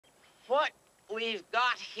What we've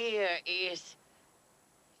got here is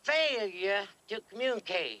failure to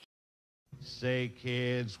communicate. Say,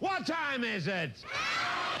 kids, what time is it?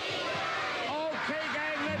 Okay,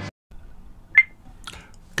 gang, let's...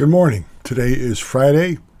 Good morning. Today is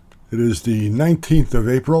Friday. It is the 19th of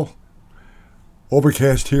April.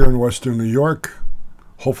 Overcast here in western New York.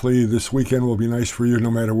 Hopefully this weekend will be nice for you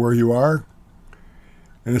no matter where you are.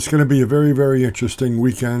 And it's going to be a very, very interesting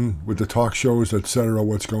weekend with the talk shows, etc.,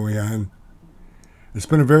 what's going on. It's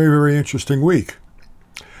been a very, very interesting week.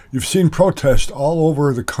 You've seen protests all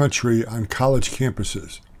over the country on college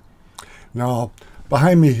campuses. Now,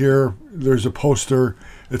 behind me here, there's a poster.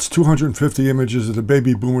 It's 250 images of the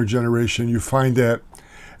baby boomer generation. You find that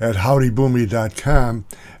at howdyboomy.com.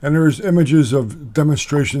 And there's images of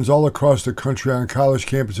demonstrations all across the country on college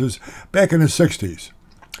campuses back in the 60s.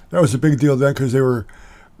 That was a big deal then because they were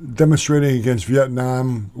demonstrating against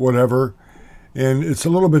Vietnam, whatever. And it's a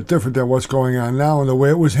little bit different than what's going on now and the way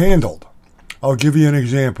it was handled. I'll give you an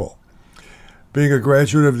example. Being a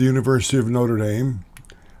graduate of the University of Notre Dame,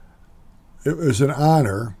 it was an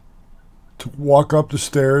honor to walk up the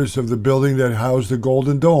stairs of the building that housed the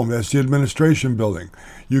Golden Dome. That's the administration building.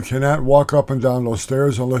 You cannot walk up and down those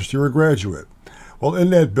stairs unless you're a graduate. Well, in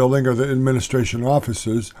that building are the administration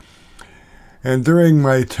offices. And during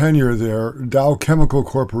my tenure there, Dow Chemical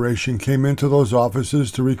Corporation came into those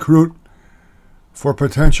offices to recruit for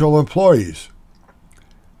potential employees.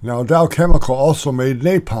 Now, Dow Chemical also made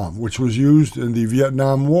napalm, which was used in the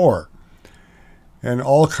Vietnam War. And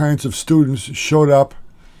all kinds of students showed up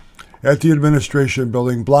at the administration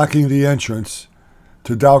building, blocking the entrance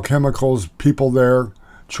to Dow Chemical's people there,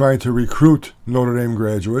 trying to recruit Notre Dame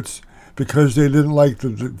graduates because they didn't like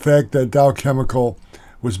the fact that Dow Chemical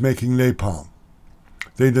was making napalm.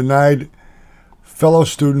 They denied fellow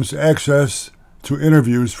students access to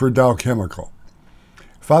interviews for Dow Chemical.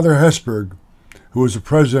 Father Hesburgh, who was the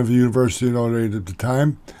president of the University of Notre Dame at the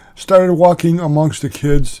time, started walking amongst the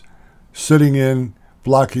kids, sitting in,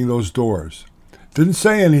 blocking those doors. Didn't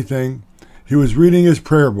say anything. He was reading his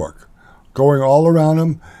prayer book, going all around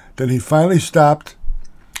him. Then he finally stopped,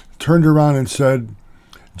 turned around and said,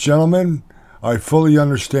 "Gentlemen, I fully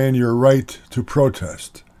understand your right to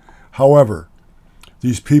protest. However,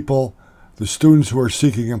 these people, the students who are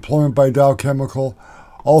seeking employment by Dow Chemical,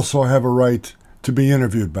 also have a right to be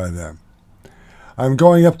interviewed by them. I'm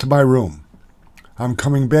going up to my room. I'm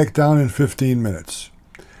coming back down in 15 minutes.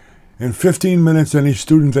 In 15 minutes, any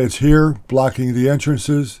student that's here blocking the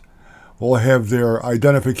entrances will have their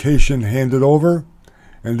identification handed over,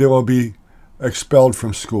 and they will be expelled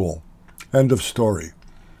from school." End of story.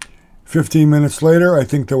 15 minutes later, I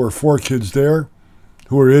think there were 4 kids there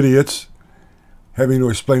who were idiots, having to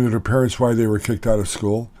explain to their parents why they were kicked out of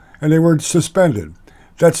school, and they were suspended.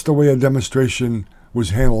 That's the way a demonstration was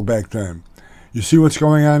handled back then. You see what's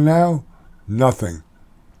going on now? Nothing.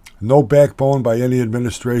 No backbone by any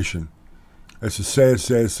administration. It's a sad,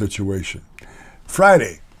 sad situation.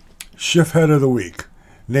 Friday, Schiffhead of the Week,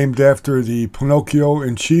 named after the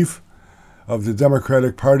Pinocchio-in-chief of the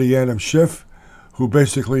Democratic Party, Adam Schiff, who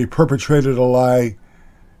basically perpetrated a lie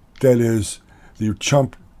that is the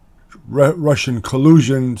chump Russian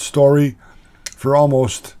collusion story for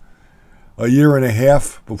almost a year and a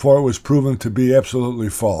half before it was proven to be absolutely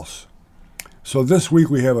false. So this week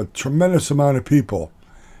we have a tremendous amount of people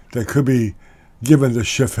that could be given the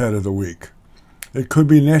Schiffhead of the Week. It could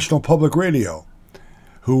be National Public Radio,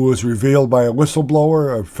 who was revealed by a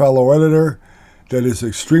whistleblower, a fellow editor, that is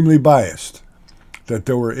extremely biased, that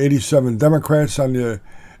there were 87 Democrats on the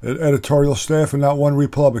editorial staff and not one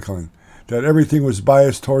Republican, that everything was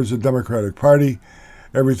biased towards the Democratic Party,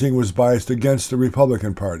 everything was biased against the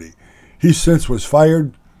Republican Party. He since was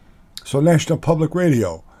fired, so National Public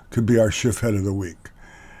Radio could be our Schiffhead of the Week.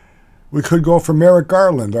 We could go for Merrick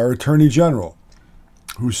Garland, our Attorney General,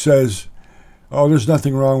 who says, "Oh, there's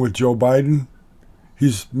nothing wrong with Joe Biden.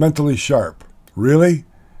 He's mentally sharp." Really?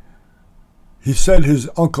 He said his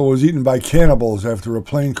uncle was eaten by cannibals after a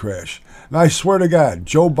plane crash. And I swear to God,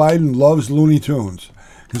 Joe Biden loves Looney Tunes.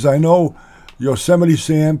 Because I know Yosemite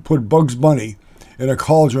Sam put Bugs Bunny in a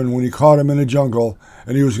cauldron when he caught him in the jungle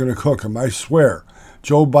and he was going to cook him. I swear,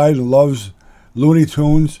 Joe Biden loves Looney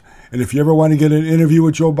Tunes. And if you ever want to get an interview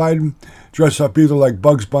with Joe Biden, dress up either like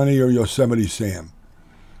Bugs Bunny or Yosemite Sam.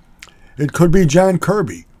 It could be John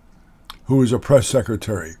Kirby, who is a press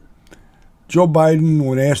secretary. Joe Biden,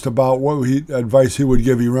 when asked about what advice he would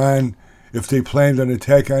give Iran if they planned an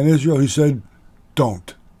attack on Israel, he said,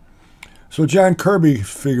 "Don't." So John Kirby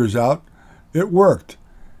figures out it worked.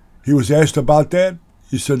 He was asked about that.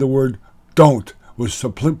 He said the word "don't" was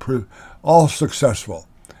all successful.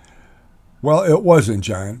 Well, it wasn't,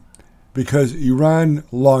 John. because Iran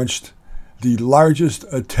launched the largest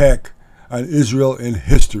attack on Israel in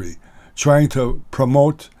history, trying to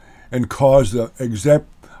promote and cause the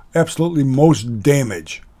absolutely most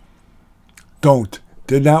damage.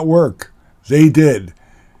 Did not work. They did.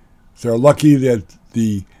 They're lucky that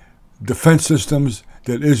the defense systems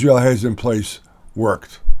that Israel has in place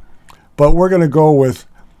worked. But we're going to go with,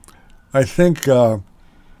 I think, the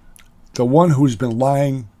one who's been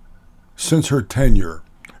lying since her tenure,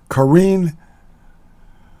 Karine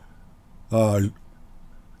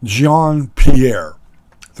Jean-Pierre,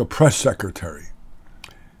 the press secretary.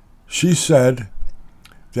 She said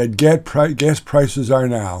that gas prices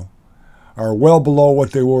are well below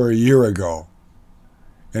what they were a year ago,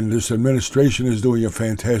 and this administration is doing a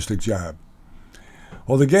fantastic job.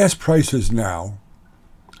 Well, the gas prices now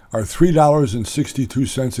are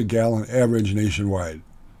 $3.62 a gallon average nationwide.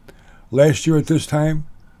 Last year at this time,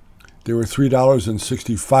 they were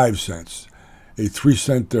 $3.65, a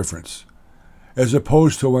 3-cent difference, as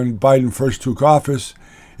opposed to when Biden first took office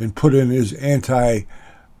and put in his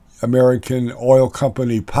anti-American oil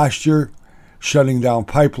company posture, shutting down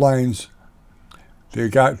pipelines. They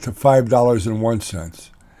got to $5.01.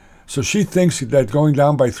 So she thinks that going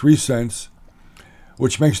down by 3 cents,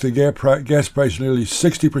 which makes the gas price nearly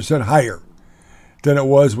 60% higher than it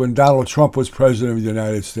was when Donald Trump was president of the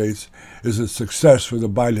United States, is a success for the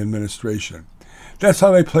Biden administration. That's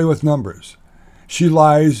how they play with numbers. She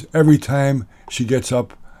lies every time she gets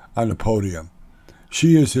up on the podium.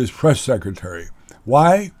 She is his press secretary.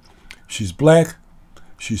 Why? She's black,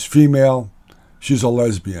 she's female, she's a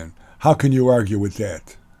lesbian. How can you argue with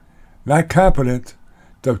that? Not competent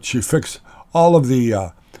that she fix all of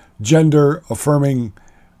the gender-affirming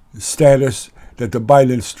status that the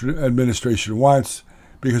Biden administration wants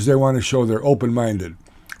because they want to show they're open-minded.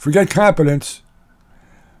 Forget competence.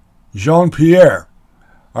 Jean-Pierre,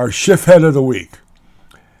 our Schiffhead of the week.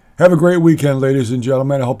 Have a great weekend, ladies and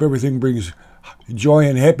gentlemen. I hope everything brings joy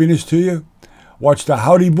and happiness to you. Watch the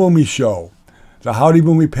Howdy Boomy show, the Howdy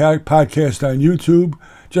Boomy podcast on YouTube.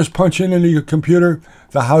 Just punch in into your computer,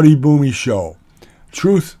 the Howdy Boomy show.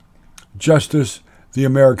 Truth, justice, the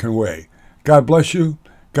American way. God bless you.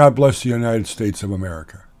 God bless the United States of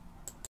America.